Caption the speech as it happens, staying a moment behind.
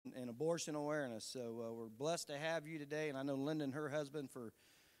abortion awareness. So we're blessed to have you today. And I know Linda and her husband, for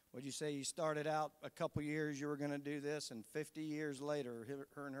what'd you say, you started out a couple years you were going to do this, and 50 years later,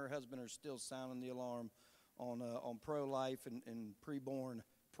 her and her husband are still sounding the alarm on pro-life and preborn,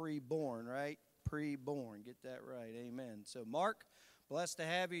 right? Preborn. Get that right. Amen. So Mark, blessed to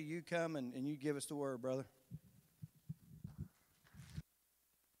have you. You come and you give us the word, brother.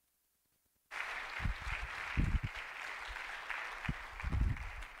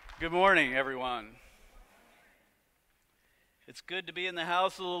 Good morning, everyone. It's good to be in the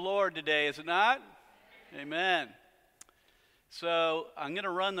house of the Lord today, is it not? Amen. So I'm going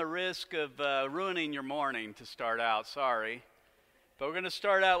to run the risk of ruining your morning to start out. Sorry. But we're going to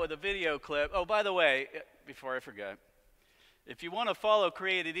start out with a video clip. Oh, by the way, before I forget, if you want to follow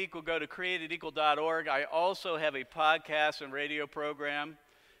Created Equal, go to createdequal.org. I also have a podcast and radio program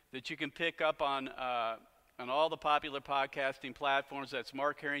that you can pick up on all the popular podcasting platforms. That's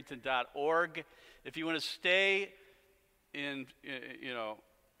markharrington.org. If you want to stay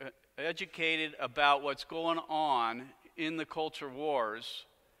educated about what's going on in the culture wars,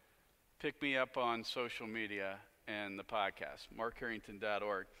 pick me up on social media and the podcast,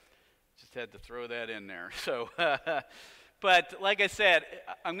 markharrington.org. Just had to throw that in there. So, but like I said,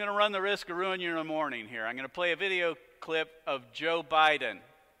 I'm going to run the risk of ruining your morning here. I'm going to play a video clip of Joe Biden.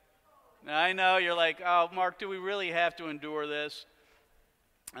 Now, I know you're like, oh, Mark, do we really have to endure this?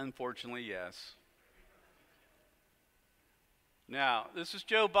 Unfortunately, yes. Now, this is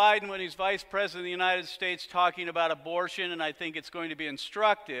Joe Biden when he's Vice President of the United States talking about abortion, and I think it's going to be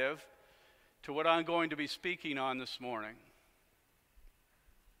instructive to what I'm going to be speaking on this morning.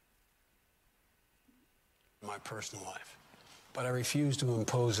 My personal life. But I refuse to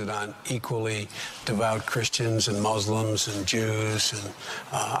impose it on equally devout Christians and Muslims and Jews, and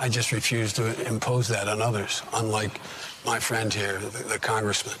I just refuse to impose that on others, unlike my friend here, the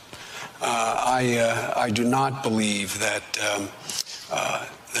congressman. I do not believe that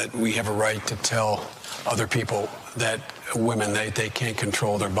that we have a right to tell other people that women, they can't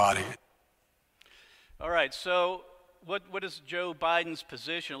control their body. All right, so what is Joe Biden's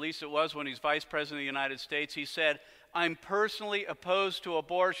position? At least it was when he's Vice President of the United States. He said, I'm personally opposed to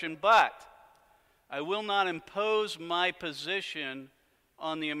abortion, but I will not impose my position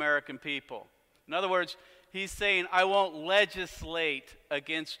on the American people. In other words, he's saying, I won't legislate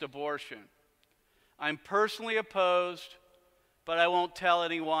against abortion. I'm personally opposed, but I won't tell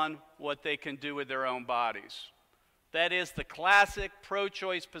anyone what they can do with their own bodies. That is the classic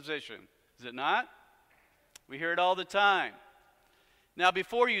pro-choice position, is it not? We hear it all the time. Now,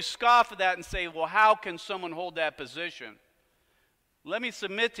 before you scoff at that and say, well, how can someone hold that position? Let me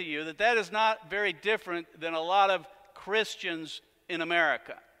submit to you that that is not very different than a lot of Christians in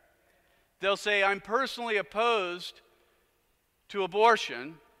America. They'll say, I'm personally opposed to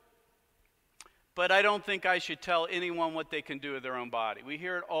abortion, but I don't think I should tell anyone what they can do with their own body. We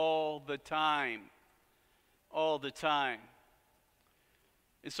hear it all the time. All the time.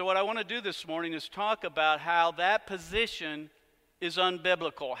 And so what I want to do this morning is talk about how that position is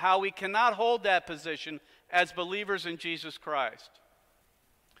unbiblical, how we cannot hold that position as believers in Jesus Christ.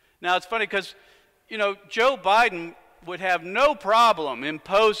 Now, it's funny because, Joe Biden would have no problem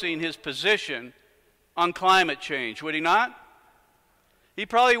imposing his position on climate change, would he not? He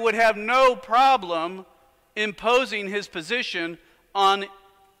probably would have no problem imposing his position on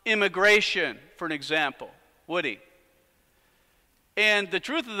immigration, for an example, would he? And the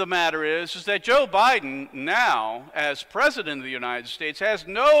truth of the matter is that Joe Biden now, as President of the United States, has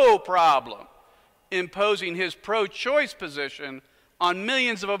no problem imposing his pro-choice position on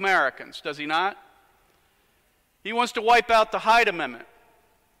millions of Americans, does he not? He wants to wipe out the Hyde Amendment,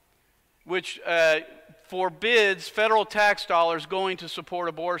 which forbids federal tax dollars going to support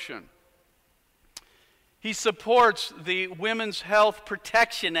abortion. He supports the Women's Health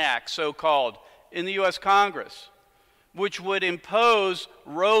Protection Act, so-called, in the U.S. Congress, which would impose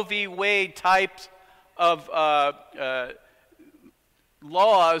Roe v. Wade types of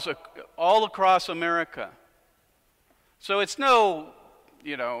laws all across America. So it's no,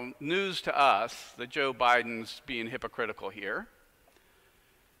 news to us that Joe Biden's being hypocritical here.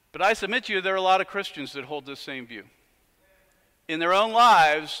 But I submit to you there are a lot of Christians that hold this same view. In their own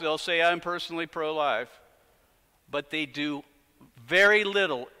lives, they'll say, I'm personally pro-life, but they do very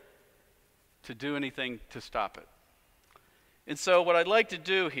little to do anything to stop it. And so what I'd like to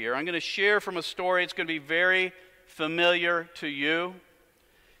do here, I'm going to share from a story. It's going to be very familiar to you.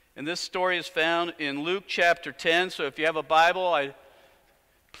 And this story is found in Luke chapter 10. So if you have a Bible,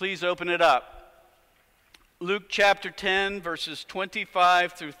 please open it up. Luke chapter 10, verses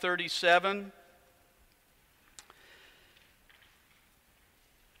 25 through 37.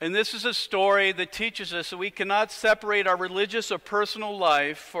 And this is a story that teaches us that we cannot separate our religious or personal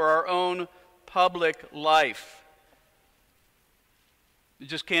life for our own public life. It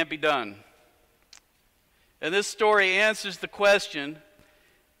just can't be done. And this story answers the question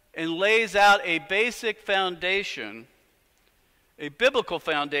and lays out a basic foundation, a biblical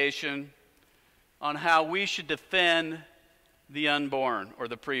foundation, on how we should defend the unborn or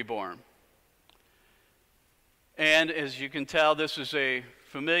the preborn. And as you can tell, this is a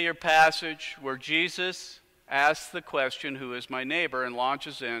familiar passage where Jesus asks the question, "Who is my neighbor?" and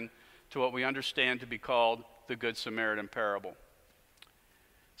launches in to what we understand to be called the Good Samaritan parable.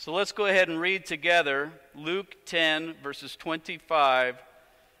 So let's go ahead and read together Luke 10, verses 25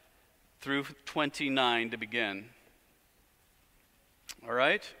 through 29 to begin. All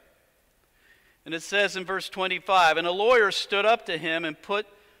right? And it says in verse 25, "And a lawyer stood up to him and put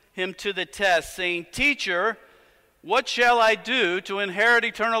him to the test, saying, 'Teacher, what shall I do to inherit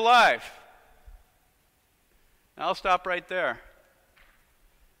eternal life?'" Now I'll stop right there.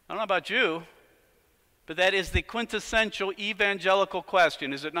 I don't know about you, but that is the quintessential evangelical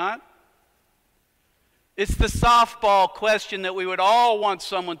question, is it not? It's the softball question that we would all want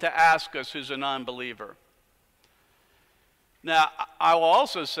someone to ask us who's a non-believer. Now, I will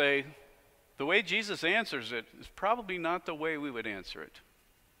also say, the way Jesus answers it is probably not the way we would answer it.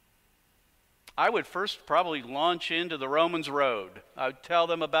 I would first probably launch into the Romans road. I would tell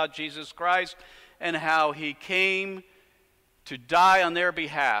them about Jesus Christ and how he came to die on their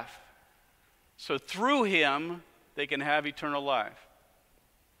behalf. So through him, they can have eternal life.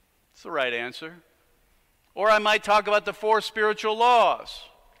 That's the right answer. Or I might talk about the 4 spiritual laws.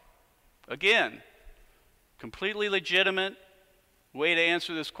 Again, completely legitimate way to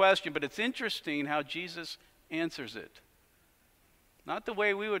answer this question, but it's interesting how Jesus answers it. Not the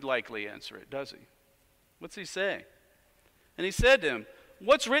way we would likely answer it, does he? What's he say? And he said to him,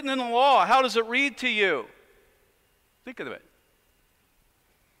 "What's written in the law? How does it read to you?" Think of it.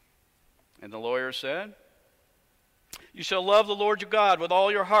 And the lawyer said, "You shall love the Lord your God with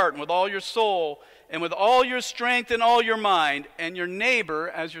all your heart and with all your soul and with all your strength and all your mind, and your neighbor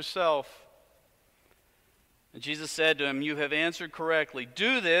as yourself." And Jesus said to him, "You have answered correctly.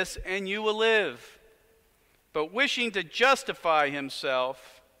 Do this and you will live." But wishing to justify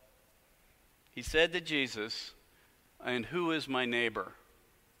himself, he said to Jesus, "And who is my neighbor?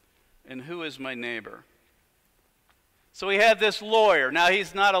 And who is my neighbor?" So we have this lawyer. Now,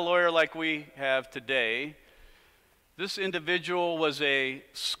 he's not a lawyer like we have today. This individual was a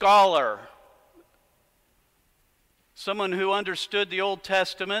scholar, someone who understood the Old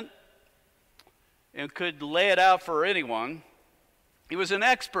Testament and could lay it out for anyone. He was an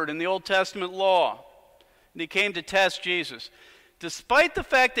expert in the Old Testament law, and he came to test Jesus. Despite the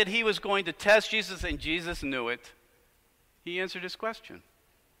fact that he was going to test Jesus and Jesus knew it, he answered his question.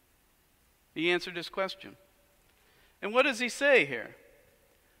 He answered his question. And what does he say here?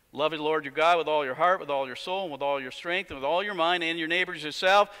 Love the Lord your God with all your heart, with all your soul, and with all your strength, and with all your mind, and your neighbors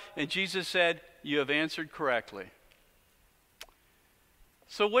yourself. And Jesus said, "You have answered correctly."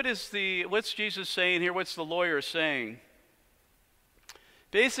 So what's Jesus saying here? What's the lawyer saying?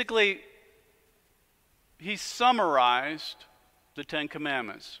 Basically, he summarized the 10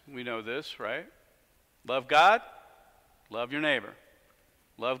 Commandments. We know this, right? Love God, love your neighbor.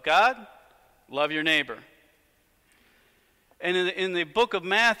 Love God, love your neighbor. And in the book of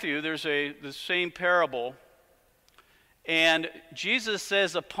Matthew, there's the same parable. And Jesus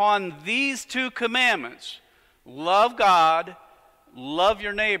says, upon these 2 commandments, love God, love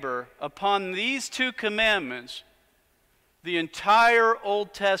your neighbor, upon these 2 commandments, the entire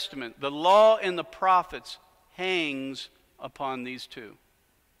Old Testament, the law and the prophets, hangs upon these 2.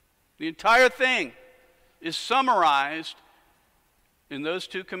 The entire thing is summarized in those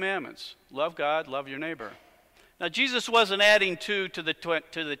 2 commandments. Love God, love your neighbor. Now, Jesus wasn't adding 2 to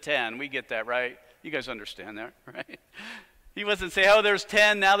the 10. We get that, right? You guys understand that, right? He wasn't saying, oh, there's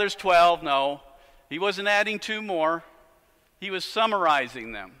 10, now there's 12. No. He wasn't adding 2 more. He was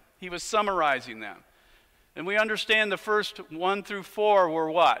summarizing them. He was summarizing them. And we understand the first 1 through 4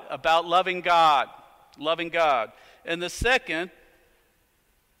 were what? About loving God. Loving God. And the second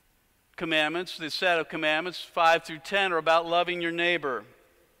commandments, the set of commandments, 5 through 10, are about loving your neighbor.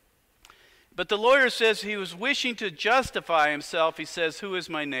 But the lawyer says he was wishing to justify himself. He says, who is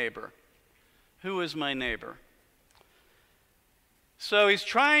my neighbor? Who is my neighbor? So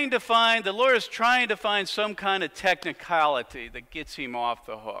the lawyer's trying to find some kind of technicality that gets him off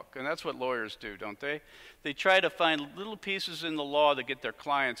the hook. And that's what lawyers do, don't they? They try to find little pieces in the law that get their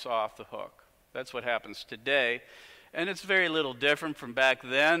clients off the hook. That's what happens today. And it's very little different from back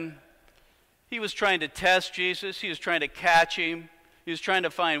then. He was trying to test Jesus. He was trying to catch him. He was trying to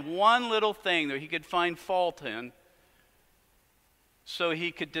find one little thing that he could find fault in so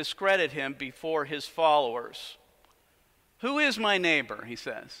he could discredit him before his followers. Who is my neighbor, he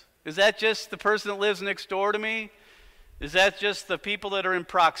says? Is that just the person that lives next door to me? Is that just the people that are in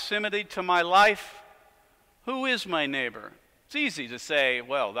proximity to my life? Who is my neighbor? It's easy to say,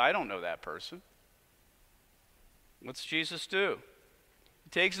 well, I don't know that person. What's Jesus do? He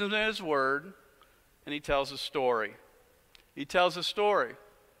takes him at his word and he tells a story. He tells a story.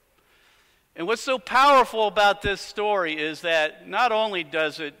 And what's so powerful about this story is that not only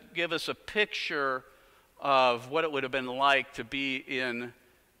does it give us a picture of what it would have been like to be in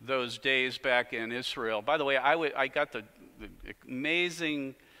those days back in Israel. By the way, I got the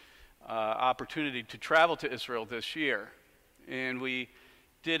amazing opportunity to travel to Israel this year. And we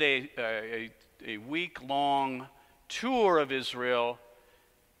did a week-long tour of Israel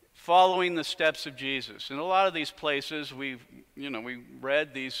following the steps of Jesus. In a lot of these places, we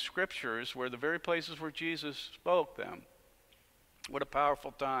read these scriptures where the very places where Jesus spoke them. What a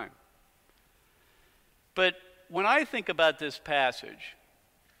powerful time. But when I think about this passage,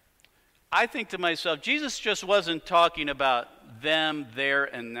 I think to myself, Jesus just wasn't talking about them, there,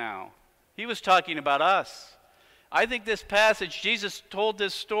 and now. He was talking about us. I think this passage, Jesus told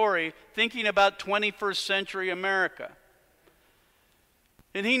this story thinking about 21st century America.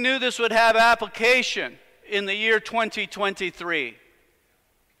 And he knew this would have application in the year 2023.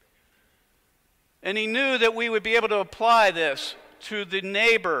 And he knew that we would be able to apply this to the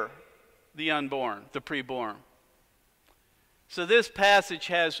neighbor, the unborn, the preborn. So this passage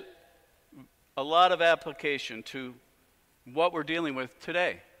has a lot of application to what we're dealing with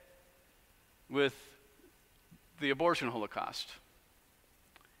today with the abortion holocaust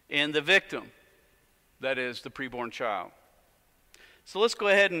and the victim, that is the preborn child. So let's go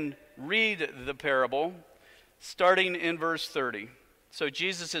ahead and read the parable, starting in verse 30. So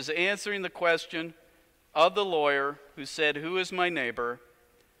Jesus is answering the question of the lawyer who said, "Who is my neighbor?"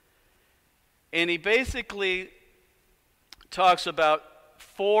 And he basically talks about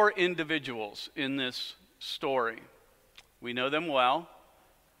 4 individuals in this story. We know them well,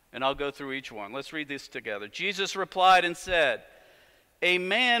 and I'll go through each one. Let's read this together. Jesus replied and said, "A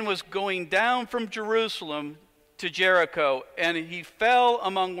man was going down from Jerusalem to Jericho, and he fell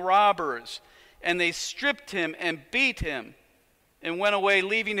among robbers, and they stripped him and beat him and went away,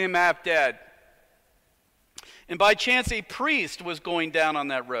 leaving him half dead. And by chance a priest was going down on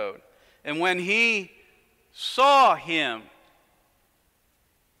that road, and when he saw him,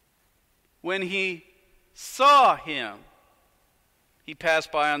 he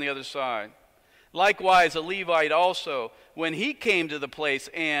passed by on the other side. Likewise, a Levite also, when he came to the place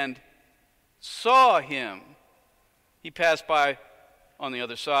and saw him, he passed by on the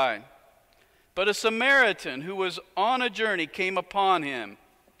other side. But a Samaritan who was on a journey came upon him,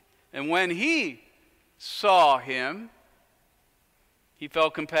 and when he saw him, he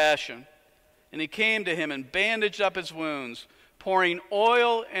felt compassion, and he came to him and bandaged up his wounds, pouring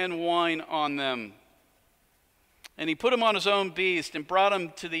oil and wine on them. And he put him on his own beast and brought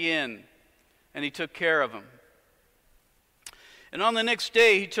him to the inn, and he took care of him. And on the next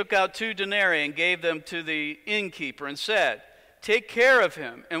day he took out 2 denarii and gave them to the innkeeper and said, 'Take care of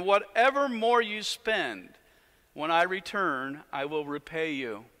him, and whatever more you spend, when I return, I will repay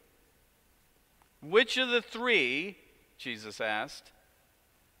you.' Which of the 3, Jesus asked,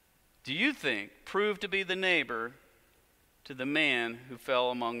 do you think proved to be the neighbor to the man who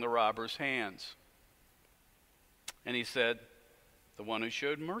fell among the robbers' hands?" And he said, "The one who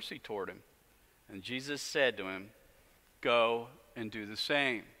showed mercy toward him." And Jesus said to him, "Go and do the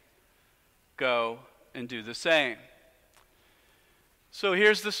same." Go and do the same. So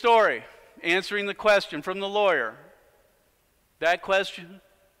here's the story, answering the question from the lawyer. That question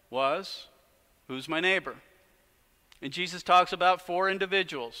was, who's my neighbor? And Jesus talks about 4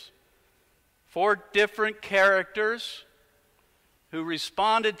 individuals, 4 different characters who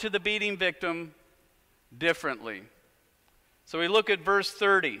responded to the beating victim differently. So we look at verse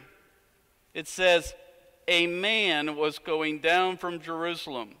 30. It says, "A man was going down from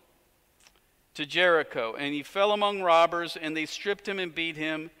Jerusalem to Jericho, and he fell among robbers, and they stripped him and beat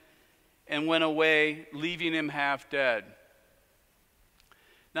him and went away, leaving him half dead."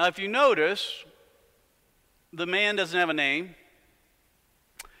 Now, if you notice, the man doesn't have a name.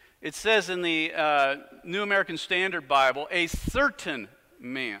 It says in the New American Standard Bible, "a certain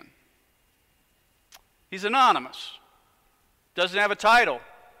man." He's anonymous. Doesn't have a title.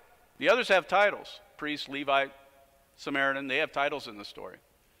 The others have titles. Priest, Levite, Samaritan, they have titles in the story.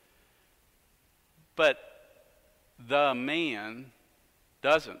 But the man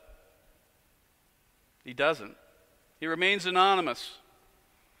doesn't. He doesn't. He remains anonymous.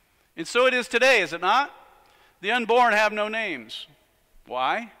 And so it is today, is it not? The unborn have no names.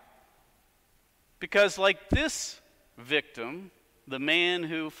 Why? Because like this victim, the man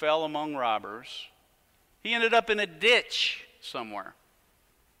who fell among robbers, he ended up in a ditch somewhere.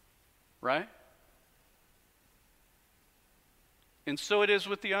 Right? And so it is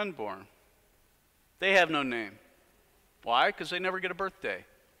with the unborn. They have no name. Why? Because they never get a birthday.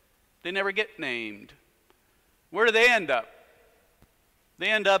 They never get named. Where do they end up? They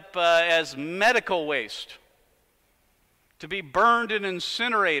end up as medical waste, to be burned in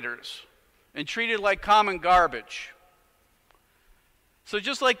incinerators and treated like common garbage. So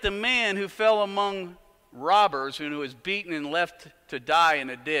just like the man who fell among robbers and who was beaten and left to die in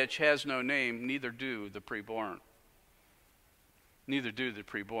a ditch has no name, neither do the preborn. Neither do the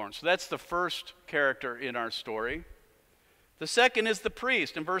preborn. So that's the first character in our story. The second is the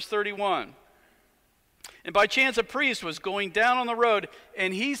priest in verse 31. And by chance a priest was going down on the road,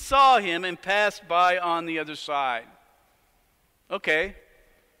 and he saw him and passed by on the other side. Okay,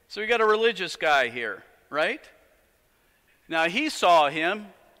 so we got a religious guy here, right? Now he saw him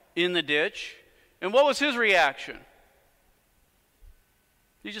in the ditch, and what was his reaction?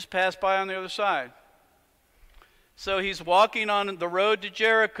 He just passed by on the other side. So he's walking on the road to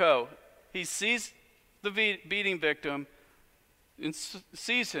Jericho. He sees the beating victim and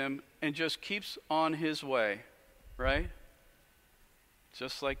sees him and just keeps on his way, right?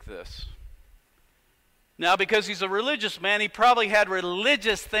 Just like this. Now, because he's a religious man, he probably had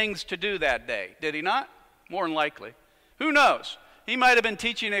religious things to do that day. Did he not? More than likely. Who knows? He might have been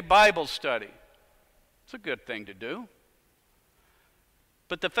teaching a Bible study. It's a good thing to do.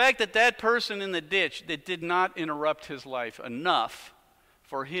 But the fact that that person in the ditch, that did not interrupt his life enough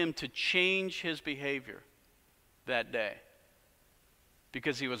for him to change his behavior that day.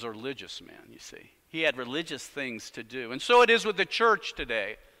 Because he was a religious man, you see. He had religious things to do. And so it is with the church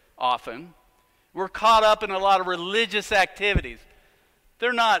today, often. We're caught up in a lot of religious activities.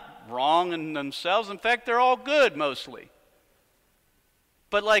 They're not wrong in themselves. In fact, they're all good, mostly.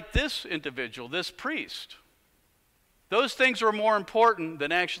 But like this individual, this priest, those things were more important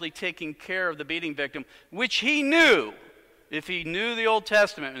than actually taking care of the beating victim, which he knew, if he knew the Old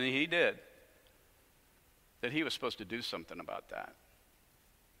Testament, and he did, that he was supposed to do something about that.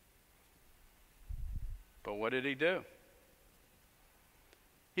 But what did he do?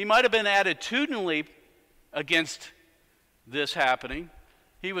 He might have been attitudinally against this happening.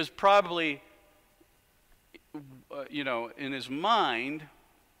 He was probably, in his mind,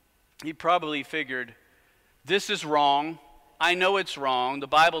 he probably figured, this is wrong. I know it's wrong. The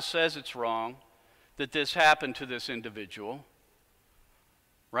Bible says it's wrong that this happened to this individual.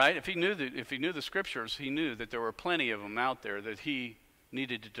 Right? If he knew the scriptures, he knew that there were plenty of them out there that he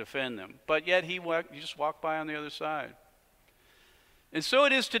needed to defend them. But yet he just walked by on the other side. And so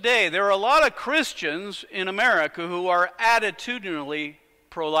it is today. There are a lot of Christians in America who are attitudinally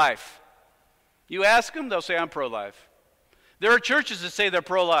pro-life. You ask them, they'll say, I'm pro-life. There are churches that say they're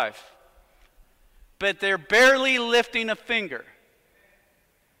pro-life. But they're barely lifting a finger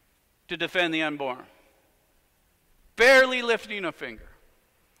to defend the unborn. Barely lifting a finger.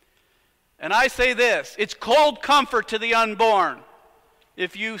 And I say this, it's cold comfort to the unborn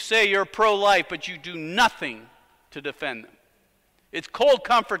if you say you're pro-life but you do nothing to defend them. It's cold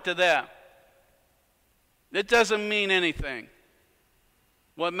comfort to them. It doesn't mean anything.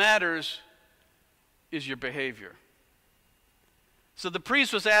 What matters is your behavior. So the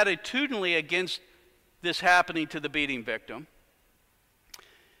priest was attitudinally against this happening to the beating victim.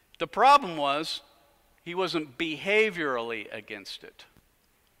 The problem was he wasn't behaviorally against it.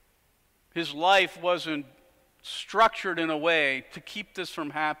 His life wasn't structured in a way to keep this from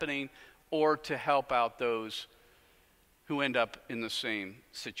happening or to help out those who end up in the same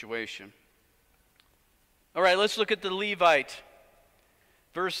situation. All right, let's look at the Levite.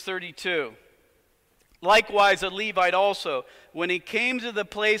 Verse 32. Likewise, a Levite also, when he came to the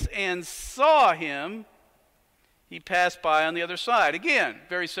place and saw him, he passed by on the other side. Again,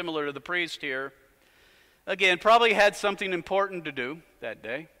 very similar to the priest here. Again, probably had something important to do that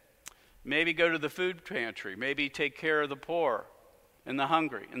day. Maybe go to the food pantry. Maybe take care of the poor and the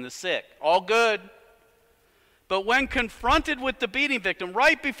hungry and the sick. All good. But when confronted with the beating victim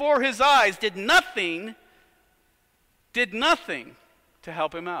right before his eyes, did nothing to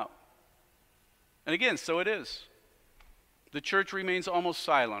help him out. And again, so it is. The church remains almost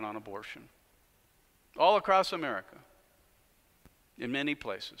silent on abortion. All across America. In many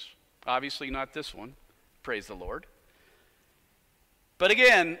places. Obviously not this one. Praise the Lord. But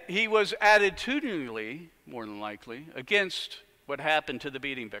again, he was attitudinally, more than likely, against what happened to the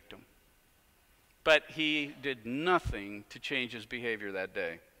beating victim. But he did nothing to change his behavior that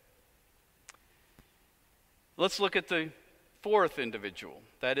day. Let's look at the fourth individual.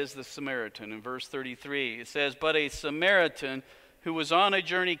 That is the Samaritan. In verse 33, it says, "But a Samaritan who was on a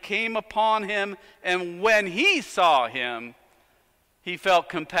journey came upon him, and when he saw him, he felt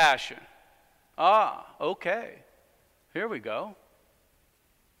compassion." Okay. Here we go.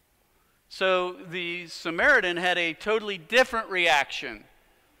 So the Samaritan had a totally different reaction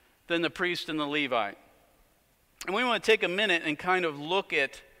than the priest and the Levite. And we want to take a minute and kind of look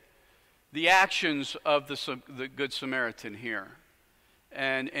at the actions of the Good Samaritan here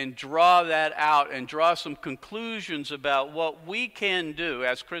and draw that out and draw some conclusions about what we can do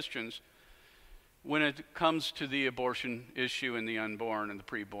as Christians when it comes to the abortion issue in the unborn and the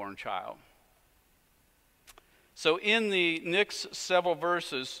preborn child. So in the next several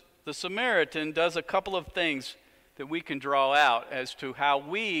verses, the Samaritan does a couple of things that we can draw out as to how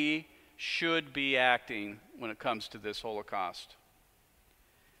we should be acting when it comes to this Holocaust.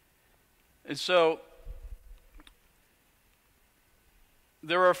 And so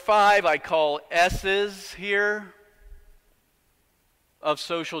there are 5 I call S's here of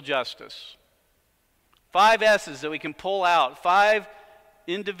social justice. 5 S's that we can pull out, 5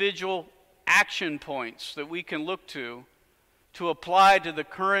 individual action points that we can look to apply to the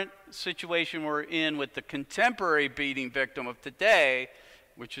current situation we're in with the contemporary beating victim of today,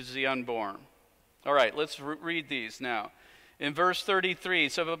 which is the unborn. All right, let's read these now. In verse 33,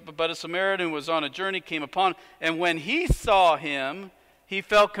 so, "But a Samaritan was on a journey, came upon, and when he saw him, he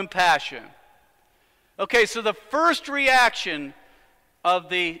felt compassion." Okay, so the first reaction of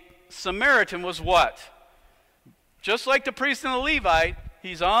the Samaritan was what? Just like the priest and the Levite,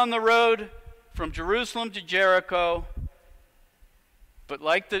 he's on the road from Jerusalem to Jericho. But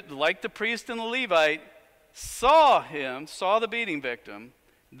like the priest and the Levite saw the beating victim,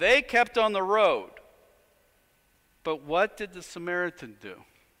 they kept on the road. But what did the Samaritan do?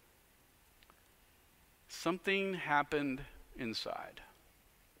 Something happened inside.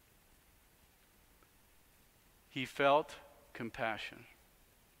 He felt compassion.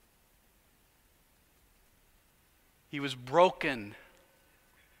 He was broken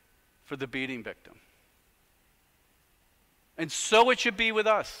for the beating victim. And so it should be with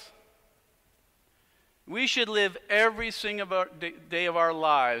us. We should live every single day of our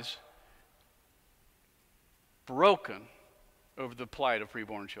lives broken over the plight of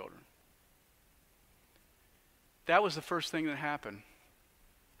preborn children. That was the first thing that happened.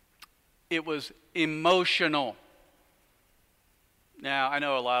 It was emotional. Now, I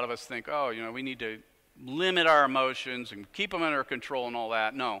know a lot of us think, we need to limit our emotions and keep them under control and all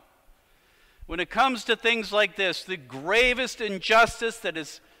that. No. When it comes to things like this, the gravest injustice that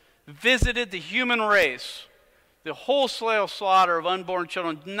has visited the human race, the wholesale slaughter of unborn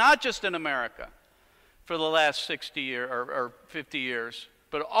children, not just in America for the last 60 years or 50 years,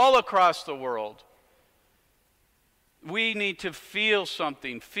 but all across the world, we need to feel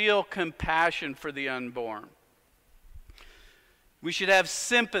something, feel compassion for the unborn. We should have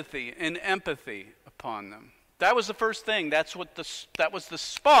sympathy and empathy upon them. That was the first thing. That was the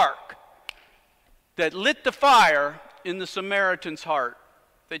spark that lit the fire in the Samaritan's heart,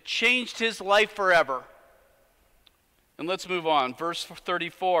 that changed his life forever. And let's move on. Verse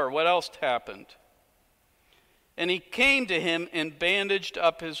 34, what else happened? And he came to him and bandaged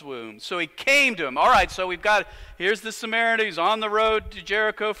up his wound. So he came to him. All right, so here's the Samaritan. He's on the road to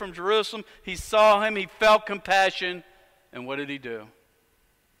Jericho from Jerusalem. He saw him. He felt compassion. And what did he do?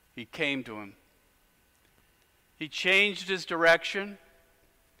 He came to him. He changed his direction.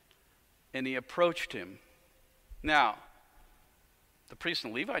 And he approached him. Now, the priest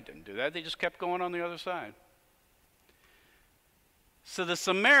and Levite didn't do that. They just kept going on the other side. So the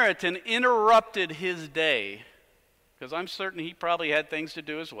Samaritan interrupted his day, because I'm certain he probably had things to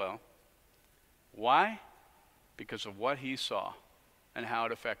do as well. Why? Because of what he saw and how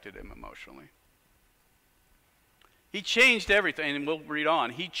it affected him emotionally. He changed everything, and we'll read on.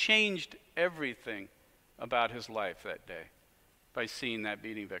 He changed everything about his life that day by seeing that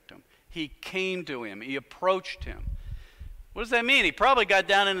beating victim. He came to him. He approached him. What does that mean? He probably got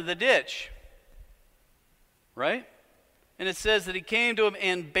down into the ditch, right? And it says that he came to him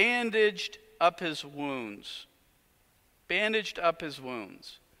and bandaged up his wounds. Bandaged up his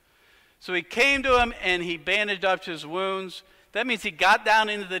wounds. So he came to him and he bandaged up his wounds. That means he got down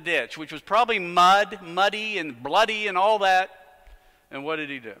into the ditch, which was probably muddy and bloody and all that. And what did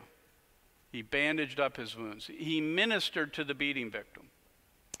he do? He bandaged up his wounds. He ministered to the beating victim.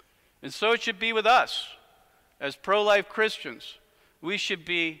 And so it should be with us. As pro-life Christians, we should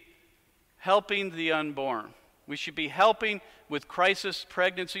be helping the unborn. We should be helping with crisis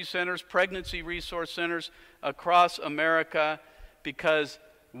pregnancy centers, pregnancy resource centers across America because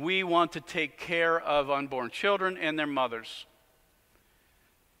we want to take care of unborn children and their mothers.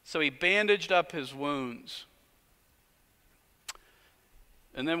 So he bandaged up his wounds.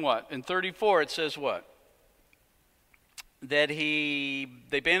 And then what? In 34 it says what? That they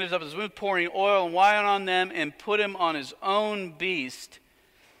bandaged up his wounds, pouring oil and wine on them, and put him on his own beast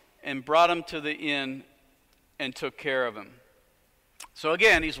and brought him to the inn and took care of him. So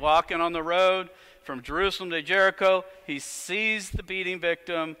again, he's walking on the road from Jerusalem to Jericho. He sees the beating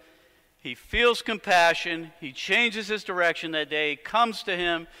victim. He feels compassion. He changes his direction that day. He comes to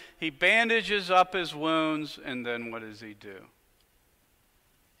him. He bandages up his wounds. And then what does he do?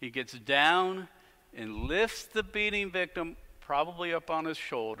 He gets down and lifts the beating victim, probably up on his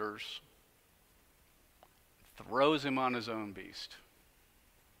shoulders, throws him on his own beast.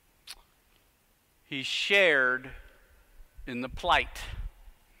 He shared in the plight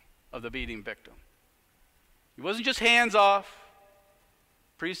of the beating victim. He wasn't just hands off.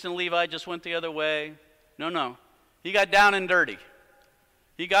 Priest and Levi just went the other way. No. He got down and dirty.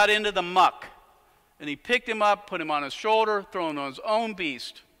 He got into the muck. And he picked him up, put him on his shoulder, threw him on his own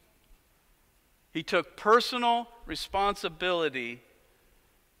beast. He took personal responsibility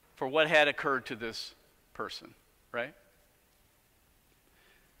for what had occurred to this person, right?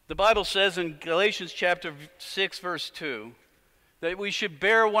 The Bible says in Galatians chapter 6, verse 2, that we should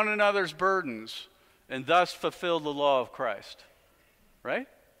bear one another's burdens and thus fulfill the law of Christ, right?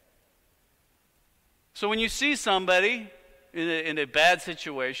 So when you see somebody in a bad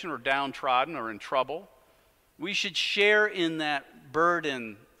situation or downtrodden or in trouble, we should share in that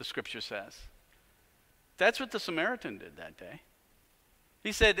burden, the Scripture says. That's what the Samaritan did that day.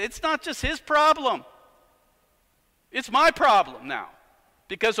 He said, it's not just his problem. It's my problem now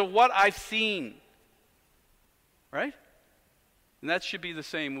because of what I've seen. Right? And that should be the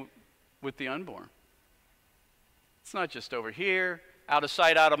same with the unborn. It's not just over here, out of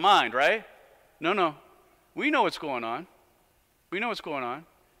sight, out of mind, right? No. We know what's going on. We know what's going on.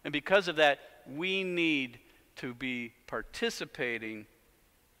 And because of that, we need to be participating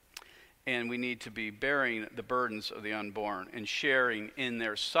and we need to be bearing the burdens of the unborn and sharing in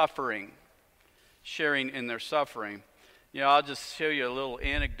their suffering. Sharing in their suffering. I'll just show you a little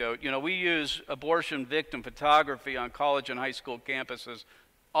anecdote. We use abortion victim photography on college and high school campuses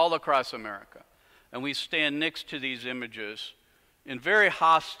all across America. And we stand next to these images in very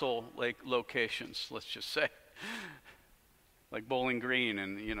hostile locations, let's just say. Like Bowling Green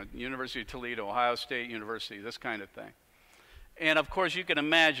and University of Toledo, Ohio State University, this kind of thing. And of course you can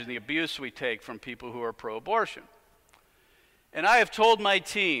imagine the abuse we take from people who are pro-abortion. And I have told my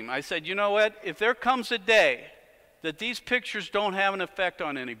team, I said, you know what, if there comes a day that these pictures don't have an effect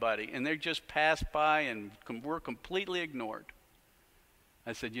on anybody and they just pass by and we're completely ignored,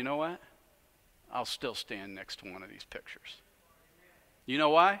 I said, you know what, I'll still stand next to one of these pictures. You know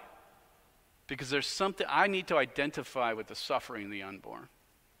why? Because there's something I need to identify with the suffering of the unborn.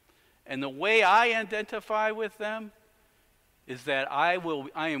 And the way I identify with them is that I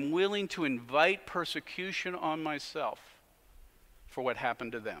am willing to invite persecution on myself for what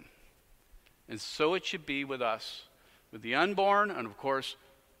happened to them. And so it should be with us, with the unborn, and of course,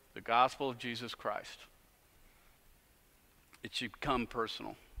 the gospel of Jesus Christ. It should become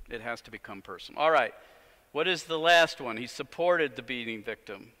personal. It has to become personal. All right, what is the last one? He supported the beating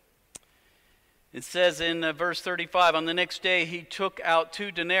victim. It says in verse 35, on the next day he took out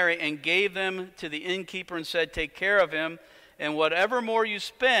 2 denarii and gave them to the innkeeper and said, take care of him, and whatever more you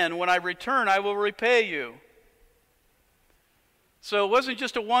spend, when I return, I will repay you. So it wasn't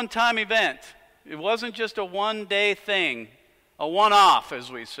just a one-time event. It wasn't just a one-day thing, a one-off,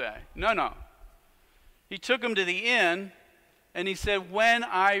 as we say. No. He took him to the inn, and he said, when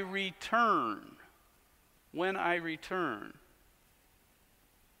I return, when I return,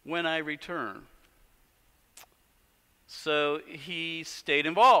 when I return. So he stayed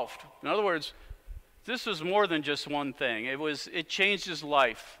involved. In other words, this was more than just one thing. It changed his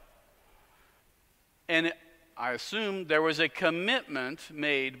life. And I assume there was a commitment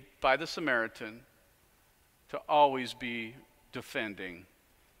made by the Samaritan to always be defending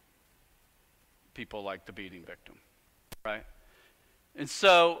people like the beating victim, right? And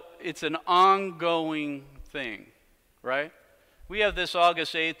so it's an ongoing thing, right? We have this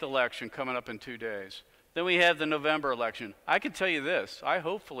August 8th election coming up in 2 days. Then we have the November election. I can tell you this,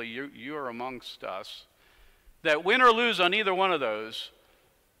 hopefully you are amongst us, that win or lose on either one of those,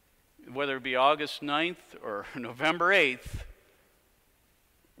 whether it be August 9th or November 8th,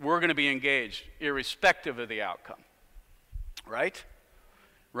 we're going to be engaged, irrespective of the outcome. Right?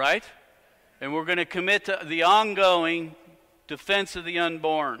 Right? And we're going to commit to the ongoing defense of the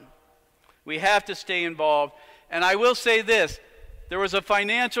unborn. We have to stay involved. And I will say this, there was a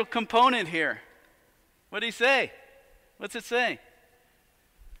financial component here. What did he say? What's it say?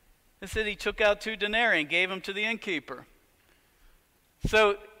 It said he took out 2 denarii and gave them to the innkeeper.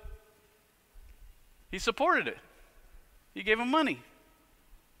 So he supported it. He gave him money.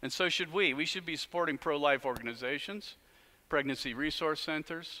 And so should we. We should be supporting pro-life organizations, pregnancy resource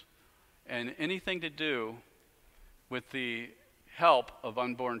centers, and anything to do with the help of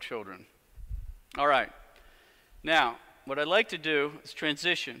unborn children. All right. Now, what I'd like to do is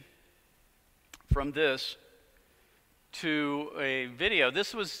transition from this to a video.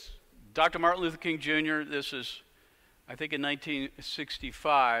 This was Dr. Martin Luther King Jr. This is, I think, in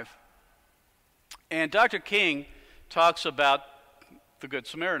 1965. And Dr. King talks about the Good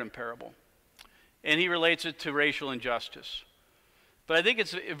Samaritan parable. And he relates it to racial injustice. But I think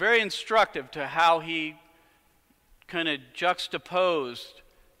it's very instructive to how he kind of juxtaposed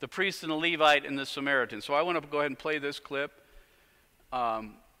the priest and the Levite and the Samaritan. So I want to go ahead and play this clip. Now,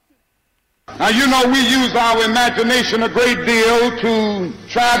 you know, we use our imagination a great deal to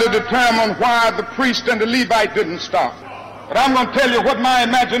try to determine why the priest and the Levite didn't stop. But I'm going to tell you what my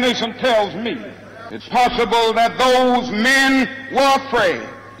imagination tells me. It's possible that those men were afraid.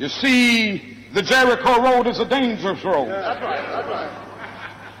 You see, the Jericho road is a dangerous road. That's right, that's right.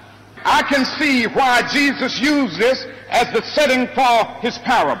 I can see why Jesus used this as the setting for his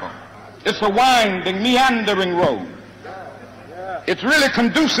parable. It's a winding, meandering road. It's really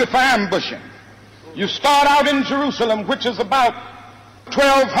conducive for ambushing. You start out in Jerusalem, which is about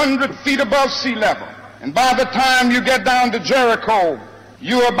 1,200 feet above sea level. And by the time you get down to Jericho,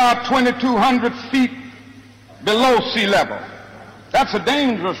 you're about 2,200 feet below sea level. That's a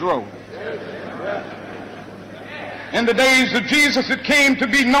dangerous road. In the days of Jesus, it came to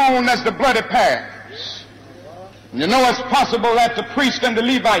be known as the bloody paths. You know, it's possible that the priest and the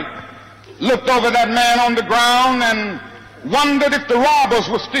Levite looked over that man on the ground and wondered if the robbers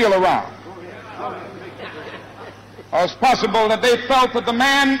were still around. Or it's possible that they felt that the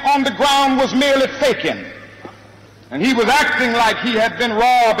man on the ground was merely faking, and he was acting like he had been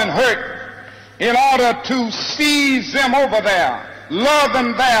robbed and hurt in order to seize them over there, lure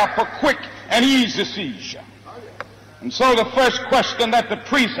them there for quick and easy seizure. And so the first question that the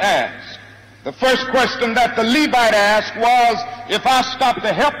priest asked, the first question that the Levite asked was, if I stop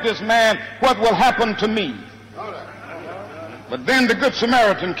to help this man, what will happen to me? But then the Good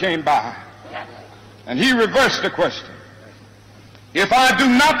Samaritan came by, and he reversed the question. If I do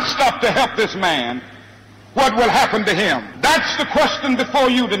not stop to help this man, what will happen to him? That's the question before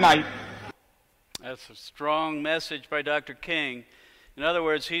you tonight. That's a strong message by Dr. King. In other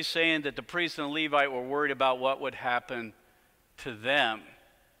words, he's saying that the priest and the Levite were worried about what would happen to them,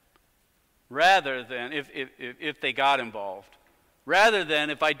 rather than if they got involved. Rather than,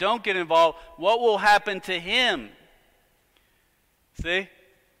 if I don't get involved, what will happen to him? See?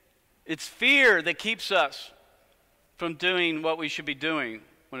 It's fear that keeps us from doing what we should be doing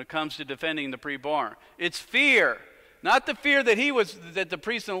when it comes to defending the preborn. It's fear, not the fear that the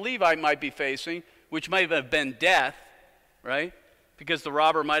priest and the Levite might be facing, which might have been death, right? Because the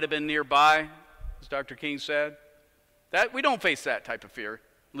robber might have been nearby, as Dr. King said. That we don't face that type of fear,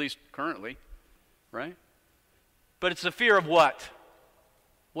 at least currently, right? But it's the fear of what?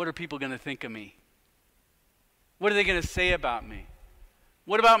 What are people going to think of me? What are they going to say about me?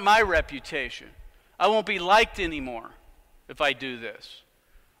 What about my reputation? I won't be liked anymore if I do this.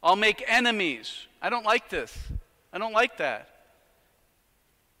 I'll make enemies. I don't like this. I don't like that.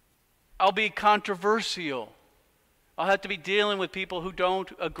 I'll be controversial. I'll have to be dealing with people who don't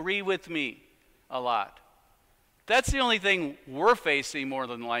agree with me a lot. That's the only thing we're facing more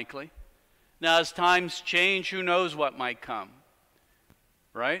than likely. Now, as times change, who knows what might come,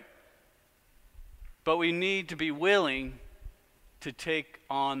 right? But we need to be willing to take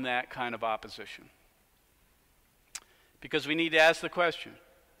on that kind of opposition. Because we need to ask the question,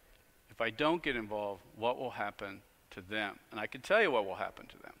 if I don't get involved, what will happen to them? And I can tell you what will happen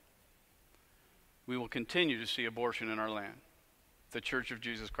to them. We will continue to see abortion in our land. The Church of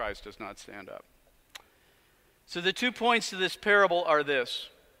Jesus Christ does not stand up. So the 2 points to this parable are this.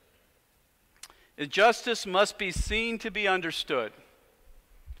 Injustice must be seen to be understood.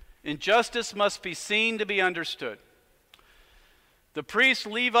 Injustice must be seen to be understood. The priest,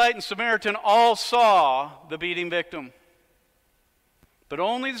 Levite, and Samaritan all saw the beating victim. But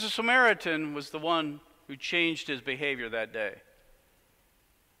only the Samaritan was the one who changed his behavior that day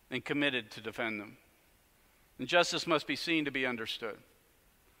and committed to defend them. And justice must be seen to be understood.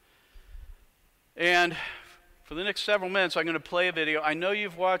 And For the next several minutes, I'm going to play a video. I know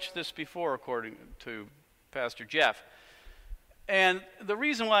you've watched this before, according to Pastor Jeff. And the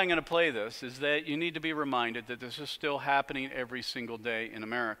reason why I'm going to play this is that you need to be reminded that this is still happening every single day in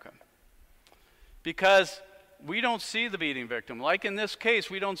America. Because we don't see the beating victim. Like in this case,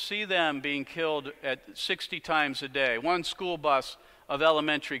 we don't see them being killed at 60 times a day. One school bus of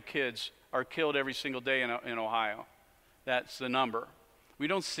elementary kids are killed every single day in Ohio. That's the number. We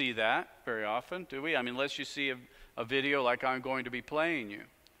don't see that very often, do we? I mean, unless you see a video like I'm going to be playing you.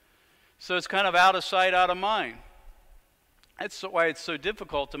 So it's kind of out of sight, out of mind. That's why it's so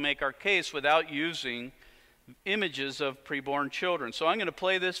difficult to make our case without using images of preborn children. So I'm going to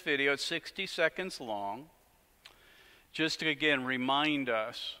play this video. It's 60 seconds long, just to, again, remind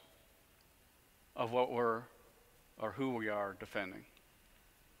us of what we're, or who we are defending.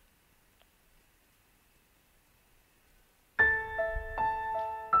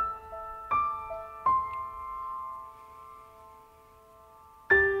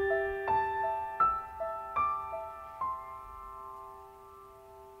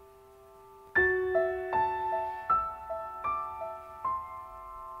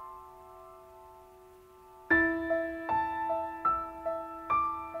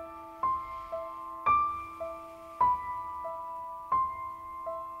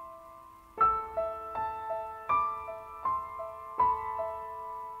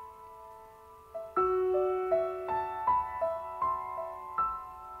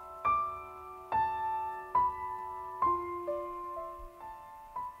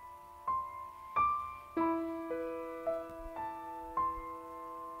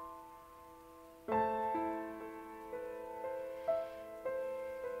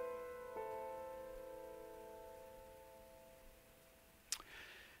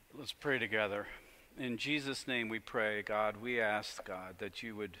 Let's pray together. In Jesus' name we pray, God, we ask, God, that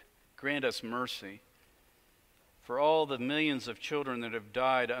you would grant us mercy for all the millions of children that have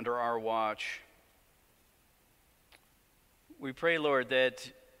died under our watch. We pray, Lord,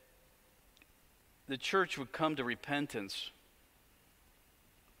 that the church would come to repentance,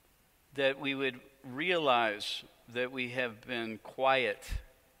 that we would realize that we have been quiet,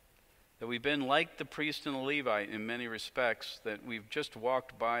 that we've been like the priest and the Levite in many respects, that we've just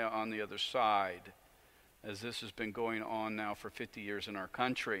walked by on the other side, as this has been going on now for 50 years in our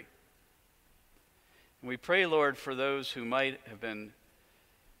country. And we pray, Lord, for those who might have been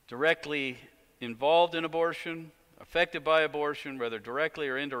directly involved in abortion, affected by abortion, whether directly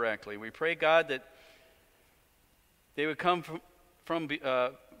or indirectly. We pray, God, that they would come from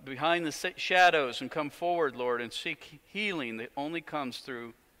behind the shadows and come forward, Lord, and seek healing that only comes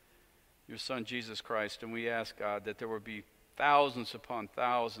through your Son, Jesus Christ. And we ask, God, that there would be thousands upon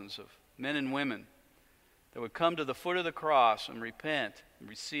thousands of men and women that would come to the foot of the cross and repent and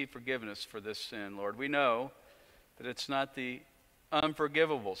receive forgiveness for this sin, Lord. We know that it's not the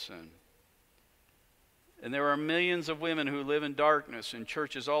unforgivable sin. And there are millions of women who live in darkness in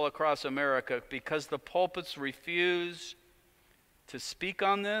churches all across America because the pulpits refuse to speak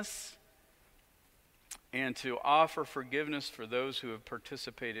on this and to offer forgiveness for those who have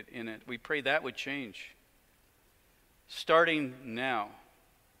participated in it. We pray that would change, starting now.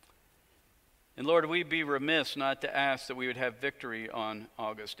 And Lord, we'd be remiss not to ask that we would have victory on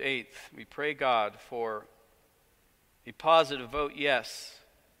August 8th. We pray, God, for a positive vote, yes.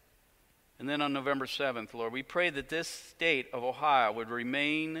 And then on November 7th, Lord, we pray that this state of Ohio would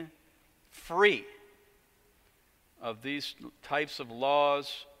remain free of these types of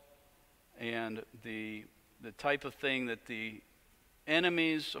laws and the type of thing that the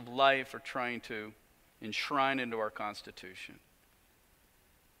enemies of life are trying to enshrine into our Constitution.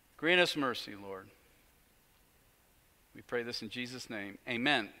 Grant us mercy, Lord. We pray this in Jesus' name.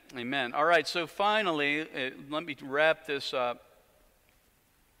 Amen. Amen. All right, so finally, let me wrap this up.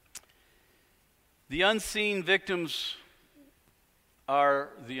 The unseen victims are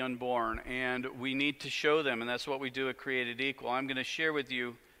the unborn, and we need to show them, and that's what we do at Created Equal. I'm going to share with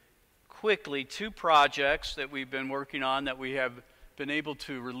you quickly 2 projects that we've been working on that we have been able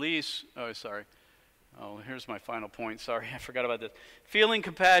to release. Here's my final point. Sorry, I forgot about this. Feeling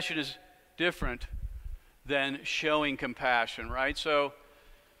compassion is different than showing compassion, right? So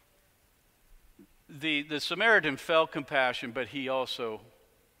the Samaritan felt compassion, but he also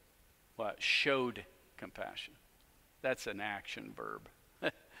showed compassion. That's an action verb.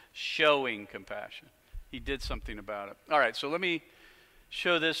 Showing compassion. He did something about it. All right, so let me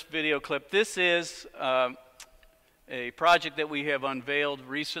show this video clip. This is a project that we have unveiled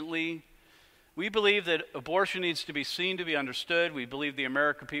recently. We believe that abortion needs to be seen to be understood. We believe the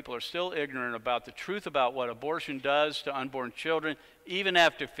American people are still ignorant about the truth about what abortion does to unborn children, even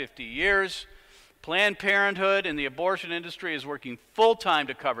after 50 years. Planned Parenthood and the abortion industry is working full-time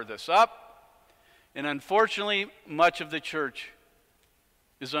to cover this up, and unfortunately, much of the church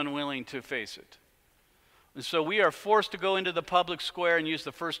is unwilling to face it. And so we are forced to go into the public square and use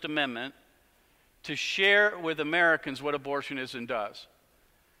the First Amendment to share with Americans what abortion is and does.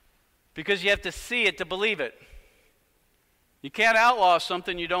 Because you have to see it to believe it. You can't outlaw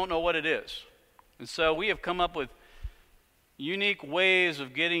something you don't know what it is. And so we have come up with unique ways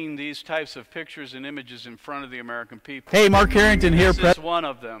of getting these types of pictures and images in front of the American people. Hey, Mark Harrington here. This is one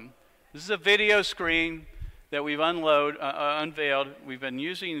of them. This is a video screen that we've unveiled. We've been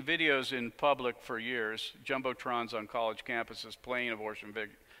using videos in public for years, jumbotrons on college campuses playing abortion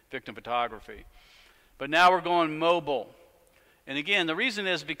victim photography. But now we're going mobile. And again, the reason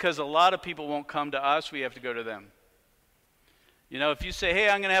is because a lot of people won't come to us, we have to go to them. You know, if you say, hey,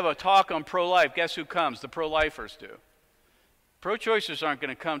 I'm going to have a talk on pro-life, guess who comes? The pro-lifers do. Pro-choicers aren't going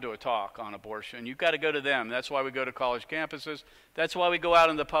to come to a talk on abortion. You've got to go to them. That's why we go to college campuses. That's why we go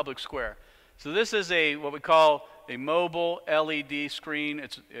out in the public square. So this is what we call a mobile LED screen.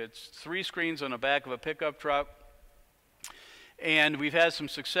 It's 3 screens on the back of a pickup truck. And we've had some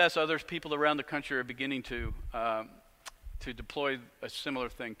success. Other people around the country are beginning to deploy a similar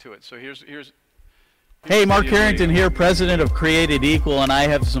thing to it. So here's Hey, Mark Harrington here, president of Created Equal, and I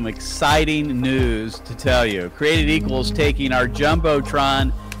have some exciting news to tell you. Created Equal is taking our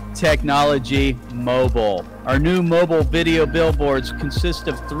Jumbotron technology mobile. Our new mobile video billboards consist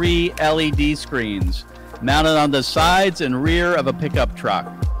of 3 LED screens mounted on the sides and rear of a pickup truck.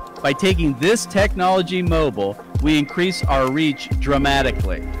 By taking this technology mobile, we increase our reach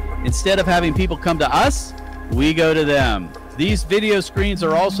dramatically. Instead of having people come to us, we go to them. These video screens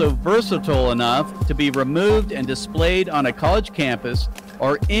are also versatile enough to be removed and displayed on a college campus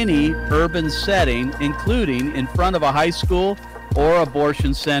or any urban setting, including in front of a high school or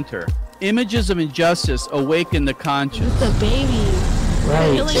abortion center. Images of injustice awaken the conscience. It's a baby.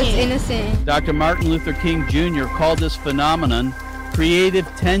 Right. It's innocent. Dr. Martin Luther King Jr. called this phenomenon creative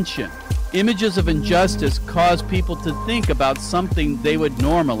tension. Images of injustice cause people to think about something they would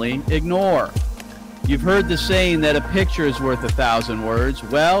normally ignore. You've heard the saying that a picture is worth 1,000 words.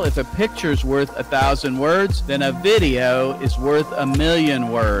 Well, if a picture is worth 1,000 words, then a video is worth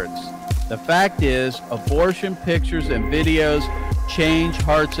 1,000,000 words. The fact is, abortion pictures and videos change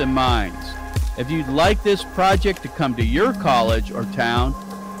hearts and minds. If you'd like this project to come to your college or town,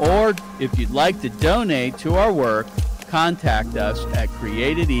 or if you'd like to donate to our work, contact us at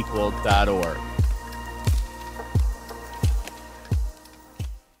createdequal.org.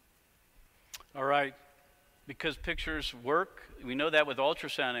 All right, because pictures work, we know that with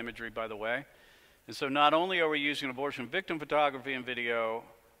ultrasound imagery, by the way. And so not only are we using abortion victim photography and video,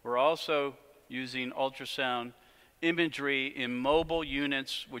 we're also using ultrasound imagery in mobile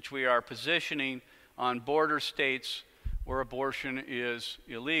units, which we are positioning on border states where abortion is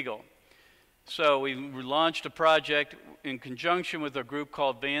illegal. So we launched a project in conjunction with a group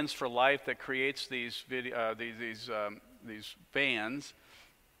called Vans for Life that creates these vans.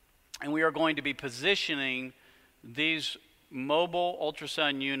 And we are going to be positioning these mobile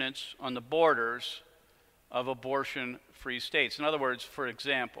ultrasound units on the borders of abortion-free states. In other words, for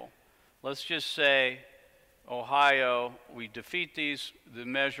example, let's just say Ohio, we defeat the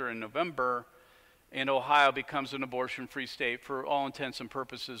measure in November, and Ohio becomes an abortion-free state for all intents and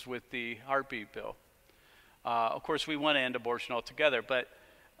purposes with the heartbeat bill. Of course, we want to end abortion altogether, but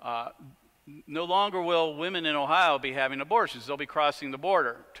no longer will women in Ohio be having abortions. They'll be crossing the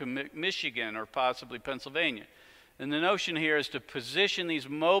border to Michigan or possibly Pennsylvania. And the notion here is to position these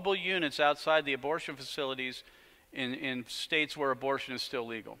mobile units outside the abortion facilities in states where abortion is still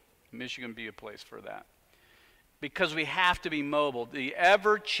legal. Michigan would be a place for that. Because we have to be mobile. The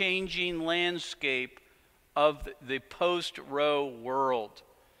ever-changing landscape of the post-Roe world.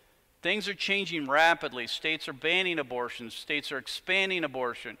 Things are changing rapidly. States are banning abortion. States are expanding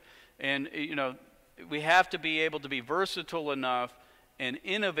abortion. And, you know, we have to be able to be versatile enough and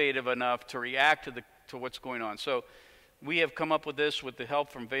innovative enough to react to what's going on. So we have come up with this with the help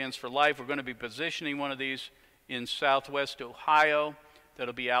from Vans for Life. We're going to be positioning one of these in Southwest Ohio.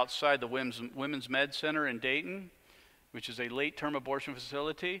 That'll be outside the Women's Med Center in Dayton, which is a late-term abortion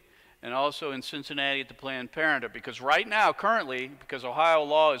facility, and also in Cincinnati at the Planned Parenthood. Because right now, currently, because Ohio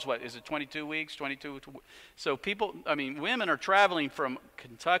law is what? Is it 22 weeks? 22? So women are traveling from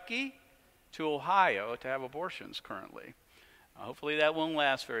Kentucky to Ohio to have abortions currently. Hopefully that won't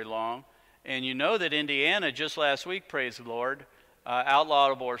last very long. And you know that Indiana, just last week, praise the Lord,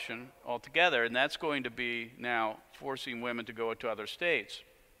 outlawed abortion altogether, and that's going to be now forcing women to go to other states.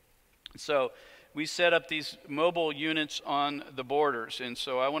 So we set up these mobile units on the borders. And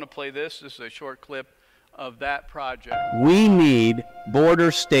so I want to play this. This is a short clip of that project. We need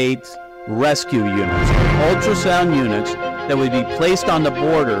border states rescue units, ultrasound units that would be placed on the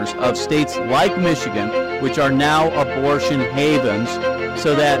borders of states like Michigan, which are now abortion havens,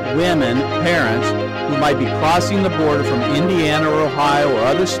 so that women, parents, who might be crossing the border from Indiana or Ohio or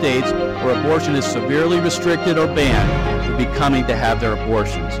other states where abortion is severely restricted or banned, would be coming to have their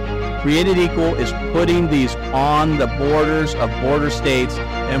abortions. Created Equal is putting these on the borders of border states,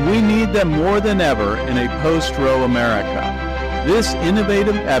 and we need them more than ever in a post-Roe America. This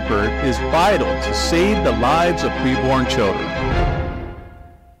innovative effort is vital to save the lives of preborn children.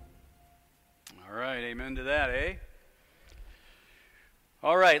 All right, amen to that, eh?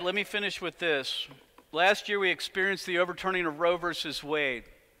 All right, let me finish with this. Last year we experienced the overturning of Roe versus Wade,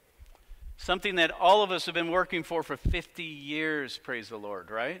 something that all of us have been working for 50 years, praise the Lord,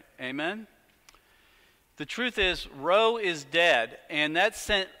 right? Amen? The truth is, Roe is dead, and that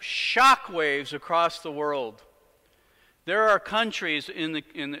sent shockwaves across the world. There are countries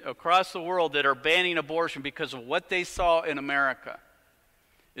across the world that are banning abortion because of what they saw in America.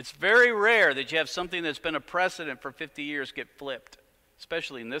 It's very rare that you have something that's been a precedent for 50 years get flipped,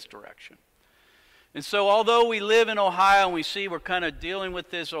 especially in this direction. And so although we live in Ohio and we see we're kind of dealing with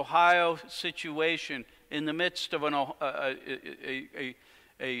this Ohio situation in the midst of a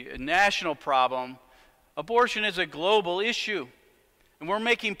national problem, abortion is a global issue. And we're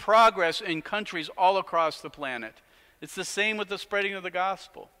making progress in countries all across the planet. It's the same with the spreading of the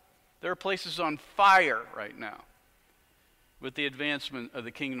gospel. There are places on fire right now with the advancement of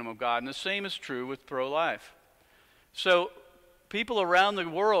the kingdom of God. And the same is true with pro-life. So people around the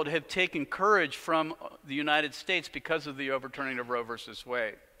world have taken courage from the United States because of the overturning of Roe versus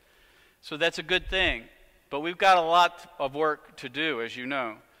Wade. So that's a good thing. But we've got a lot of work to do, as you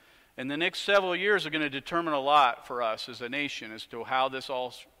know. And the next several years are going to determine a lot for us as a nation as to how this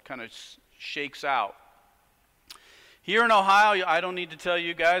all kind of shakes out. Here in Ohio, I don't need to tell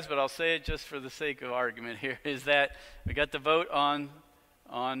you guys, but I'll say it just for the sake of argument here, is that we got the vote on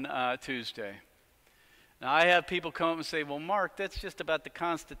Tuesday. Now, I have people come up and say, well, Mark, that's just about the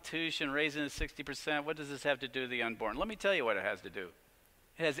Constitution, raising it 60%. What does this have to do with the unborn? Let me tell you what it has to do.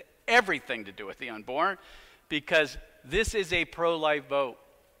 It has everything to do with the unborn, because this is a pro-life vote.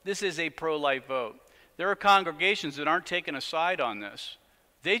 This is a pro-life vote. There are congregations that aren't taking a side on this.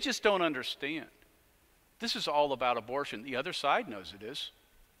 They just don't understand. This is all about abortion. The other side knows it is.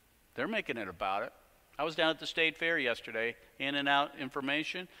 They're making it about it. I was down at the state fair yesterday handing out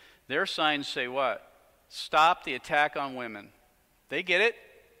information. Their signs say what? Stop the attack on women. They get it.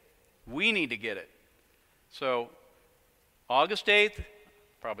 We need to get it. So August 8th,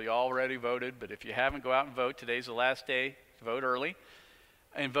 probably already voted, but if you haven't, go out and vote. Today's the last day to vote early.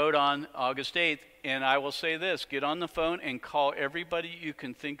 And vote on August 8th. And I will say this, get on the phone and call everybody you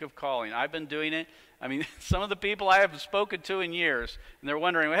can think of calling. I've been doing it. I mean, some of the people I haven't spoken to in years, and they're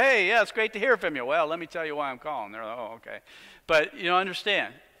wondering, well, hey, yeah, it's great to hear from you. Well, let me tell you why I'm calling. They're like, oh, okay. But,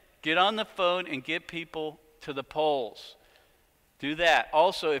 understand, get on the phone and get people to the polls. Do that.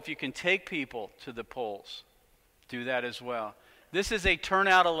 Also, if you can take people to the polls, do that as well. This is a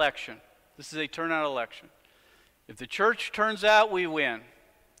turnout election. This is a turnout election. If the church turns out, we win.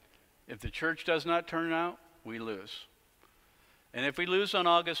 If the church does not turn out, we lose. And if we lose on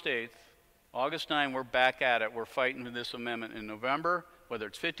August 8th, August 9th, we're back at it. We're fighting for this amendment in November, whether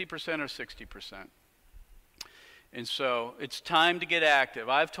it's 50% or 60%. And so it's time to get active.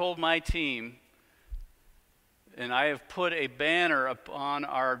 I've told my team, and I have put a banner upon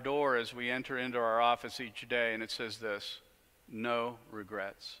our door as we enter into our office each day, and it says this: no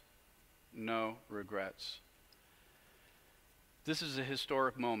regrets. No regrets. This is a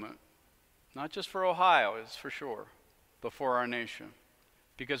historic moment. Not just for Ohio, it's for sure, but for our nation.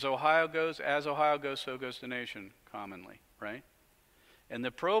 Because Ohio goes, as Ohio goes, so goes the nation, commonly, right? And the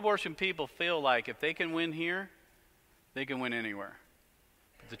pro-abortion people feel like if they can win here, they can win anywhere.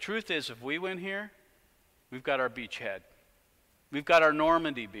 But the truth is, if we win here, we've got our beachhead. We've got our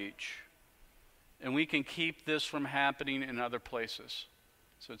Normandy beach. And we can keep this from happening in other places.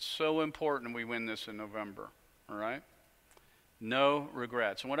 So it's so important we win this in November, all right? No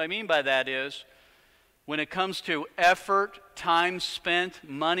regrets. And what I mean by that is, when it comes to effort, time spent,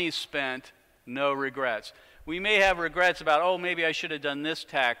 money spent, no regrets. We may have regrets about, oh, maybe I should have done this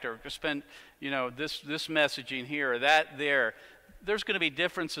tact or spent, this messaging here or that there. There's going to be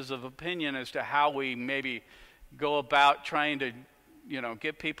differences of opinion as to how we maybe go about trying to,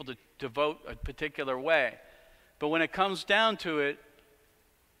 get people to vote a particular way. But when it comes down to it,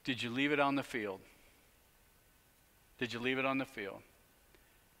 did you leave it on the field? Did you leave it on the field?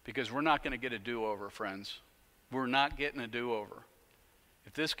 because we're not going to get a do-over, friends. We're not getting a do-over.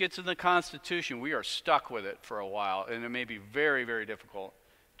 If this gets in the Constitution, we are stuck with it for a while, and it may be very, very difficult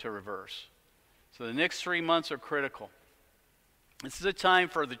to reverse. So the next 3 months are critical. This is a time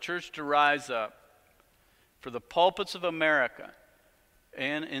for the church to rise up, for the pulpits of America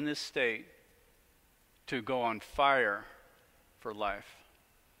and in this state to go on fire for life.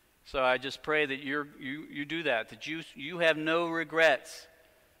 So I just pray that you do that you have no regrets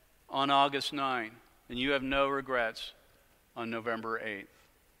on August 9, and you have no regrets on November 8th.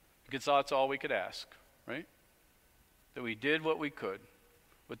 Because that's all we could ask, right? That we did what we could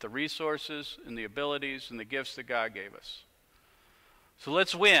with the resources and the abilities and the gifts that God gave us. So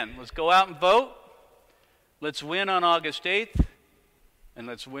let's win. Let's go out and vote. Let's win on August 8th, and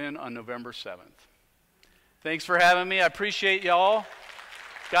let's win on November 7th. Thanks for having me. I appreciate y'all.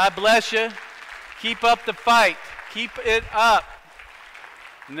 God bless you. Keep up the fight. Keep it up.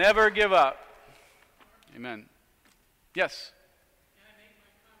 Never give up. Amen. Yes? Can I make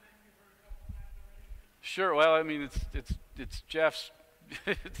my comment you've heard a couple times already? Sure. Well, I mean, it's Jeff's.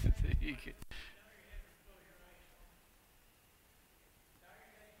 You can-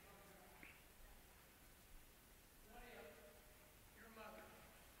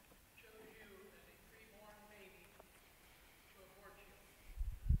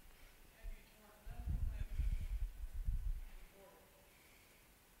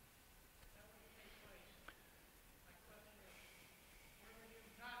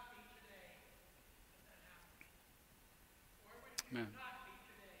 Amen.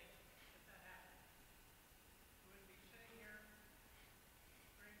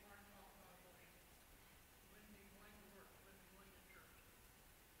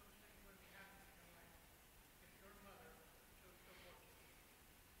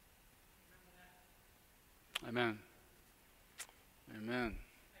 Amen. Amen.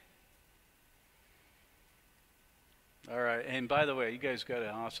 All right. And by the way, you guys got an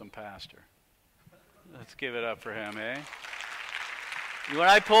awesome pastor. Let's give it up for him, eh? When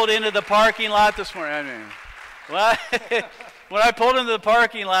I pulled into the parking lot this morning, I mean, when I pulled into the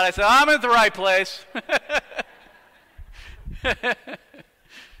parking lot, I said, I'm at the right place.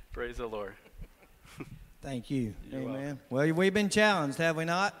 Praise the Lord. Thank you. You're Amen. welcome. Well, we've been challenged, have we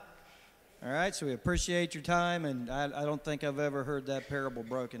not? All right, so we appreciate your time, and I don't think I've ever heard that parable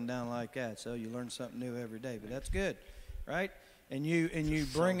broken down like that. So you learn something new every day, but that's good, right? And you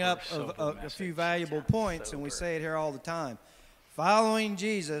bring up a few valuable points, and we say it here all the time. Following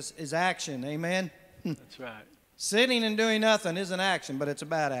Jesus is action, amen? That's right. Sitting and doing nothing isn't action, but it's a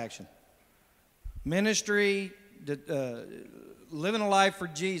bad action. Ministry, living a life for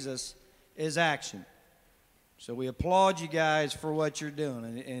Jesus is action. So we applaud you guys for what you're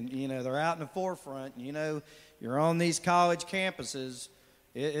doing. And you know, they're out in the forefront. You know, you're on these college campuses.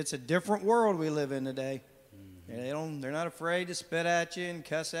 It's a different world we live in today. Mm-hmm. They're not afraid to spit at you and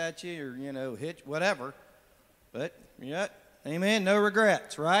cuss at you or, you know, hit whatever. But, yeah, amen, no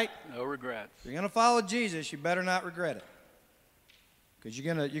regrets, right? No regrets. If you're going to follow Jesus, you better not regret it. Because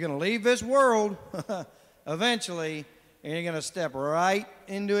you're gonna leave this world eventually, and you're going to step right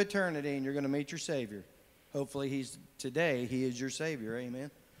into eternity, and you're going to meet your Savior. Hopefully today he is your Savior, amen.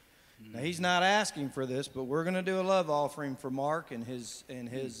 Mm-hmm. Now, he's not asking for this, but we're going to do a love offering for Mark and his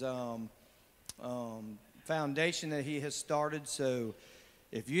foundation that he has started. So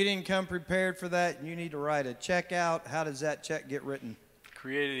if you didn't come prepared for that, you need to write a check out. How does that check get written?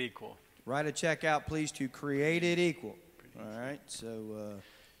 Created equal. Write a check out, please, to Created Equal. All right, so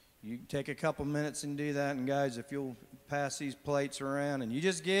you can take a couple minutes and do that. And, guys, if you'll pass these plates around, and you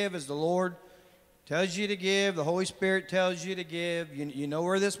just give as the Lord tells you to give, the Holy Spirit tells you to give. You know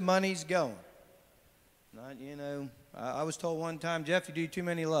where this money's going. Not, you know, I was told one time, Jeff, you do too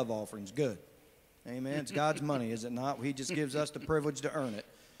many love offerings. Good. Amen. It's God's money, is it not? He just gives us the privilege to earn it.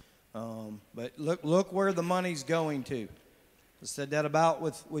 But look where the money's going to. I said that about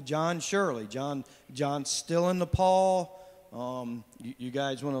with John Shirley. John's still in Nepal. You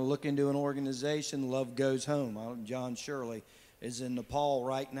guys want to look into an organization, Love Goes Home. John Shirley is in Nepal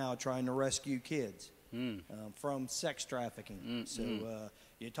right now trying to rescue kids from sex trafficking. So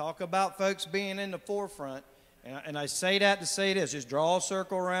you talk about folks being in the forefront, and I say that to say this. Just draw a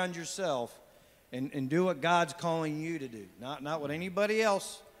circle around yourself and do what God's calling you to do, not what anybody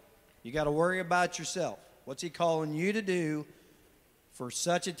else. You got to worry about yourself. What's he calling you to do for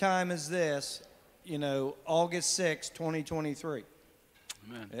such a time as this, you know, August 6, 2023.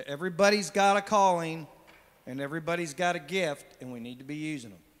 Amen. Everybody's got a calling. And everybody's got a gift, and we need to be using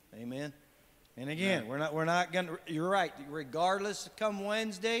them. Amen. And again, we're not going to. You're right. Regardless, come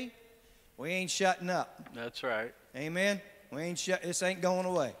Wednesday, we ain't shutting up. That's right. Amen. This ain't going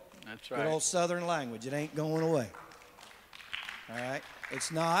away. That's Good right. old Southern language. It ain't going away. All right?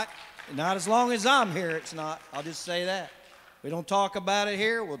 It's not. Not as long as I'm here, it's not. I'll just say that. We don't talk about it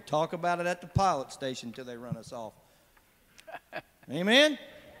here. We'll talk about it at the pilot station until they run us off. Amen?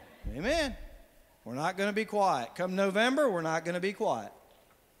 Amen. We're not going to be quiet. Come November, we're not going to be quiet.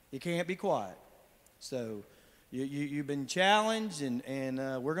 You can't be quiet. So you've been challenged, and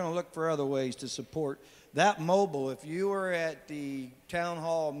we're going to look for other ways to support that mobile. If you were at the town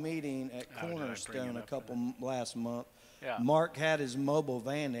hall meeting at Cornerstone last month, yeah. Mark had his mobile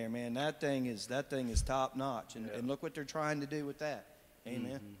van there, man. That thing is top notch, and look what they're trying to do with that.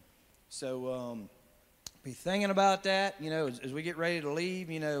 Amen. Mm-hmm. So be thinking about that. As we get ready to leave,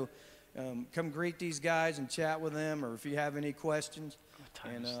 come greet these guys and chat with them, or if you have any questions.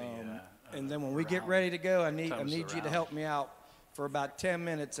 And then when we get ready to go, I need you to help me out for about 10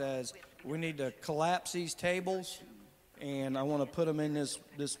 minutes, as we need to collapse these tables, and I want to put them in this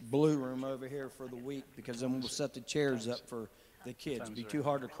blue room over here for the week, because then we'll set the chairs up for the kids. It'd be too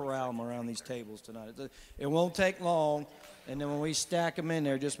hard to corral them around these tables tonight. It won't take long, and then when we stack them in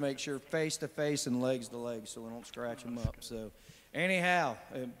there, just make sure face to face and legs to legs so we don't scratch them up. So anyhow,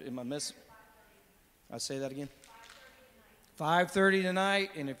 am I missing? I say that again? 5:30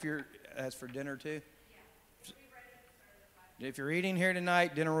 tonight, and as for dinner too? If you're eating here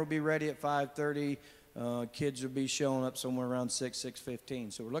tonight, dinner will be ready at 5:30. Kids will be showing up somewhere around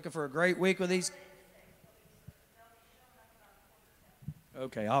 6:15. So we're looking for a great week with these.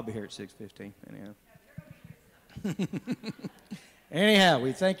 Okay, I'll be here at 6:15. Anyhow,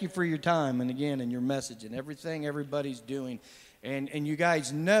 we thank you for your time, and again, and your message, and everything everybody's doing. And you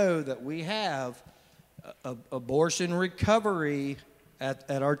guys know that we have abortion recovery at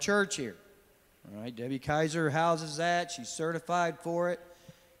our church here. All right, Debbie Kaiser houses that. She's certified for it.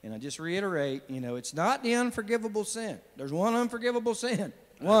 And I just reiterate, it's not the unforgivable sin. There's one unforgivable sin.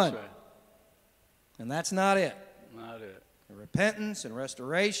 One. That's right. And that's not it. Not it. Repentance and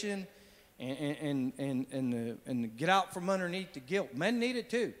restoration and get out from underneath the guilt. Men need it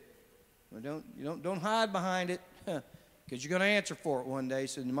too. Don't hide behind it, because you're going to answer for it one day,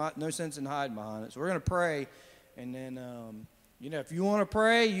 so no sense in hiding behind it. So we're going to pray, and then if you want to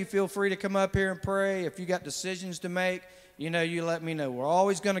pray, you feel free to come up here and pray. If you got decisions to make, you let me know. We're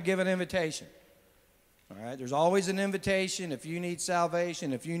always going to give an invitation. All right? There's always an invitation. If you need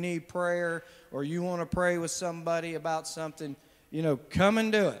salvation, if you need prayer, or you want to pray with somebody about something, come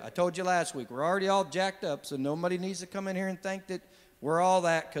and do it. I told you last week, we're already all jacked up, so nobody needs to come in here and think that we're all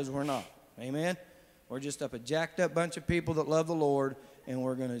that, because we're not. Amen? We're just a jacked up bunch of people that love the Lord, and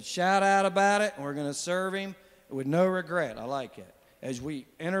we're going to shout out about it, and we're going to serve Him with no regret. I like it. As we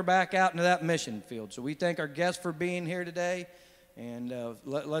enter back out into that mission field. So we thank our guests for being here today. And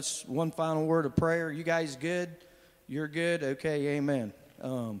let's one final word of prayer. You guys good? You're good? Okay, amen.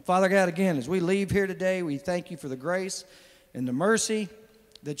 Father God, again, as we leave here today, we thank you for the grace and the mercy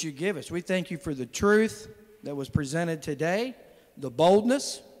that you give us. We thank you for the truth that was presented today, the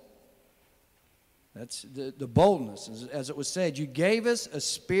boldness. That's the boldness. As it was said, you gave us a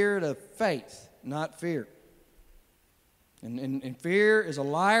spirit of faith, not fear. And fear is a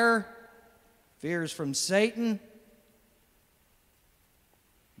liar. Fear is from Satan.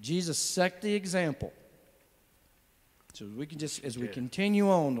 Jesus set the example. So we can as we continue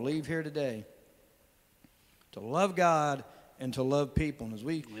on to leave here today, to love God and to love people. And as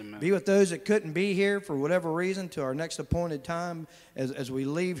we be with those that couldn't be here for whatever reason to our next appointed time, as we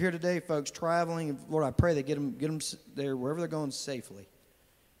leave here today, folks traveling, Lord, I pray they get them there wherever they're going safely.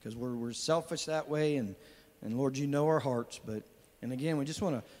 Because we're selfish that way, and Lord, you know our hearts. And again, we just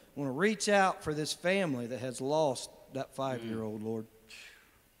want to reach out for this family that has lost that 5-year-old, Lord.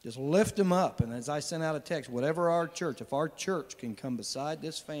 Just lift them up. And as I sent out a text, whatever our church, if our church can come beside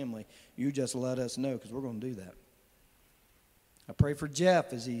this family, you just let us know, because we're going to do that. I pray for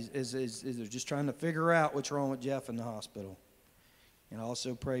Jeff as they're just trying to figure out what's wrong with Jeff in the hospital. And I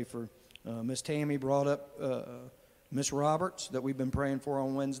also pray for Miss Tammy brought up Miss Roberts that we've been praying for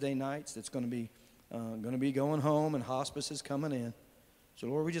on Wednesday nights. That's going to be going home, and hospice is coming in. So,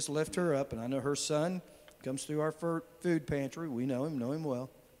 Lord, we just lift her up. And I know her son comes through our food pantry. We know him well,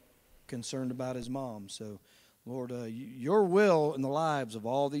 concerned about his mom. So, Lord, your will in the lives of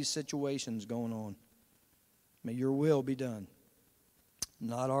all these situations going on. May your will be done.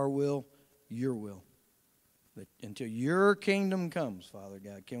 Not our will, your will. But until your kingdom comes, Father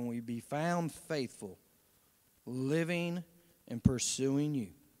God, can we be found faithful, living and pursuing you.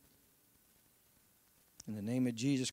 In the name of Jesus